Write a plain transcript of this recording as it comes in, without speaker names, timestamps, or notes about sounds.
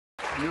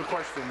New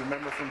question, the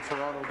member from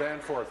Toronto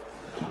Danforth.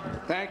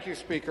 Thank you,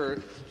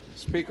 Speaker.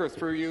 Speaker,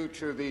 through you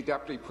to the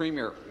Deputy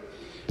Premier.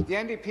 The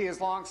NDP has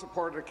long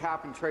supported a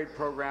cap-and-trade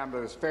program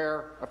that is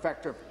fair,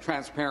 effective,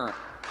 transparent.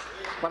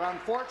 But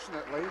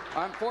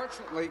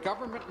unfortunately,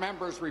 government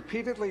members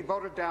repeatedly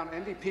voted down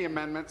NDP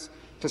amendments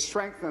to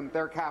strengthen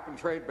their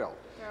cap-and-trade bill,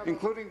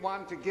 including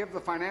one to give the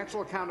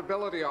Financial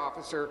Accountability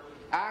Officer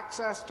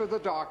access to the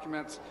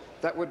documents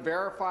that would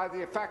verify the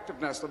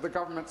effectiveness of the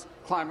government's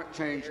climate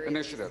change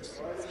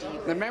initiatives.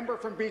 The member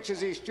from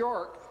Beaches East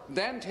York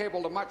then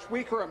tabled a much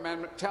weaker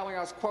amendment telling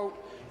us, quote,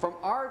 "From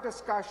our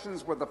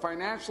discussions with the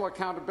Financial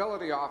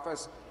Accountability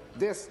Office,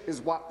 this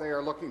is what they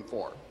are looking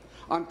for."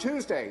 On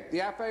Tuesday,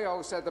 the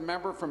FAO said the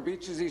member from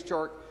Beaches East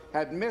York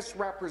had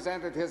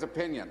misrepresented his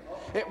opinion.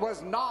 It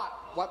was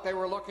not what they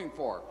were looking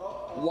for.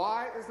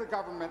 Why is the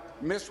government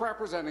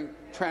misrepresenting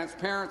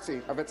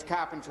transparency of its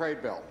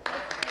cap-and-trade bill?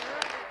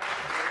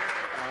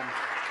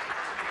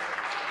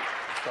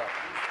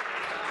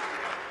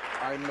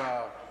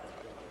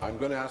 I'm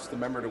going to ask the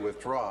member to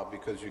withdraw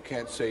because you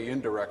can't say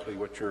indirectly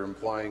what you're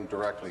implying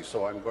directly,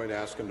 so I'm going to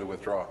ask him to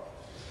withdraw.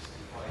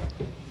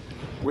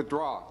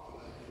 Withdraw.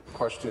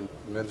 Question,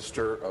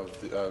 Minister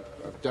of the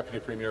Deputy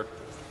Premier.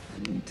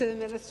 To the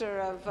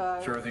Minister of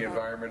the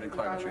Environment and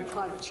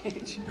Climate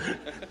Change.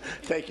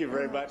 Thank you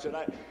very much. And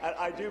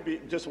I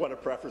just want to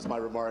preface my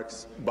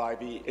remarks by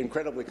the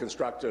incredibly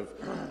constructive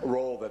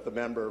role that the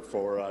member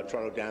for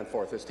Toronto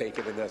Danforth has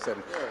taken in this.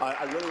 And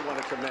I really want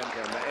to commend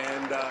him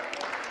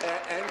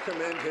and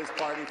commend his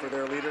party for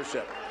their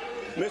leadership.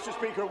 Mr.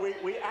 Speaker,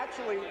 we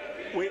actually,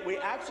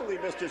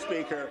 Mr.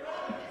 Speaker,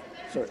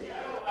 sorry.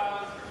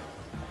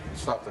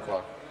 Stop the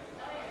clock.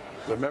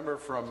 The member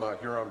from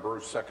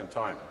Huron-Bruce, second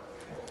time.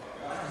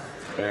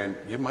 And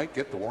you might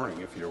get the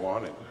warning if you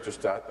want it.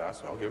 Just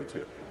ask, I'll give it to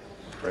you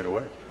right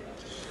away.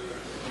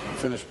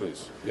 Finish,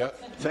 please. Yeah.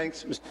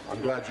 Thanks, Mr.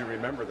 I'm glad you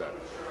remember that.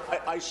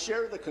 I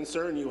share the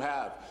concern you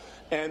have.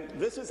 And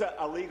this is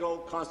a legal,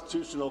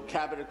 constitutional,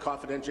 cabinet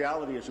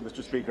confidentiality issue,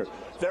 Mr. Speaker.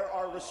 There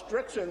are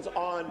restrictions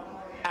on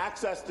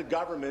access to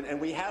government, and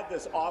we have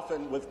this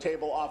often with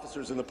table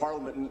officers in the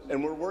Parliament,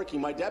 and we're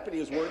working, my deputy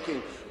is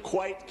working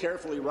quite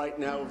carefully right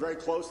now, very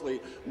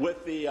closely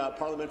with the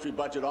parliamentary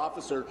budget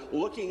officer,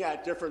 looking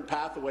at different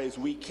pathways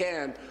we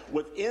can,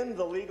 within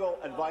the legal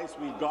advice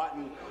we've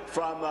gotten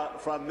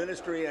from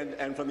Ministry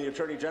and from the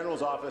Attorney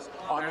General's office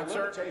on the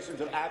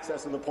limitations of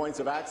access and the points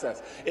of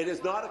access. It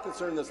is not a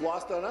concern that's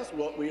lost on us.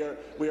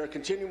 We are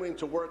continuing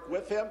to work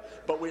with him,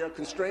 but we are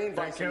constrained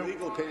by some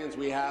legal opinions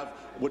we have,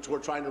 which we're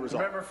trying to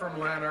resolve. Member from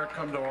Lanark,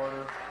 come to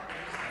order.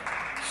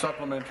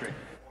 Supplementary.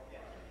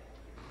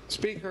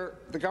 Speaker,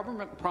 the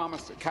government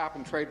promised that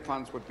cap-and-trade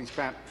funds would be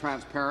spent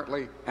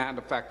transparently and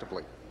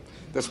effectively.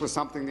 This was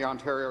something the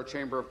Ontario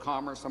Chamber of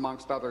Commerce,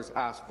 amongst others,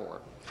 asked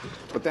for.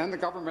 But then the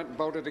government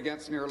voted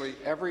against nearly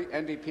every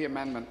NDP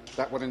amendment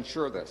that would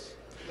ensure this.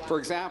 For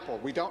example,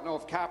 we don't know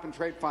if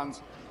cap-and-trade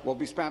funds will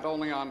be spent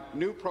only on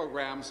new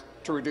programs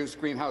to reduce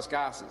greenhouse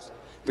gases.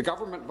 The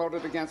government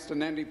voted against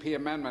an NDP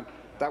amendment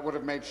that would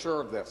have made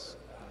sure of this.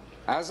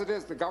 As it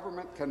is, the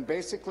government can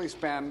basically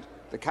spend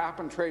the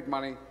cap-and-trade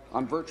money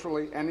on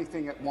virtually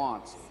anything it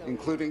wants,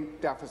 including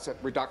deficit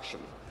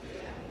reduction.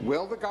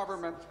 Will the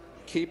government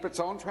keep its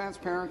own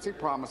transparency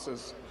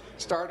promises,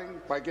 starting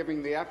by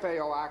giving the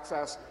FAO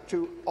access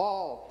to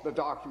all the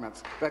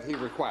documents that he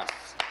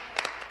requests?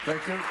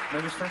 Thank you.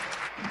 Minister.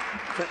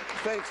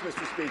 Thanks,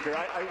 Mr. Speaker.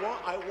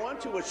 I want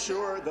to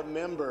assure the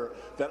member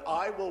that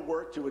I will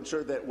work to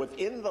ensure that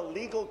within the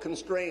legal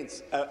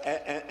constraints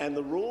and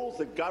the rules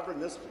that govern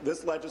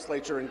this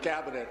legislature and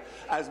cabinet,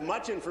 as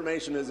much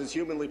information as is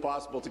humanly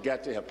possible to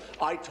get to him.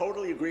 I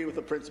totally agree with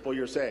the principle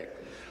you're saying.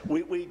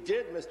 We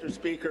did, Mr.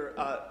 Speaker,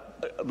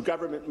 a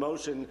government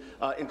motion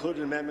included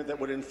an amendment that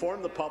would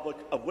inform the public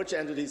of which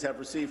entities have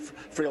received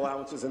free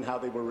allowances and how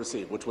they were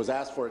received, which was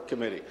asked for at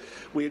committee.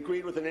 We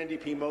agreed with an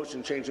NDP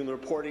motion changing the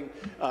reporting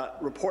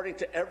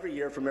to every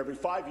year from every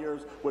 5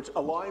 years, which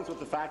aligns with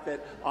the fact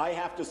that I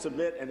have to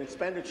submit an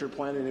expenditure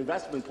plan, an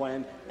investment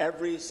plan,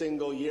 every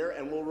single year,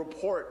 and will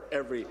report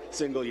every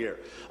single year.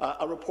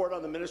 A report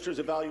on the Minister's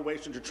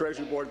evaluation to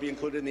Treasury Board be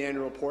included in the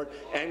annual report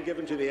and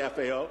given to the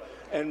FAO.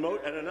 And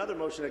another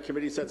motion at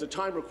committee sets a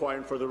time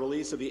requirement for the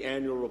release of the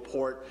annual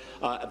report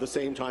at the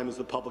same time as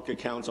the public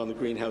accounts on the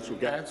greenhouse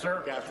gas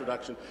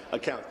reduction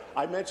account.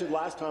 I mentioned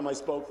last time I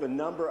spoke the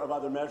number of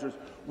other measures.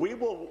 We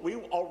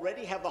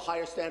already have the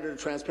highest standard of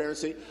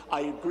transparency.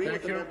 I agree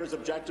with the member's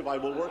objective. I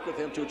will work with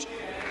him to achieve.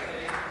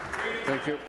 Thank you.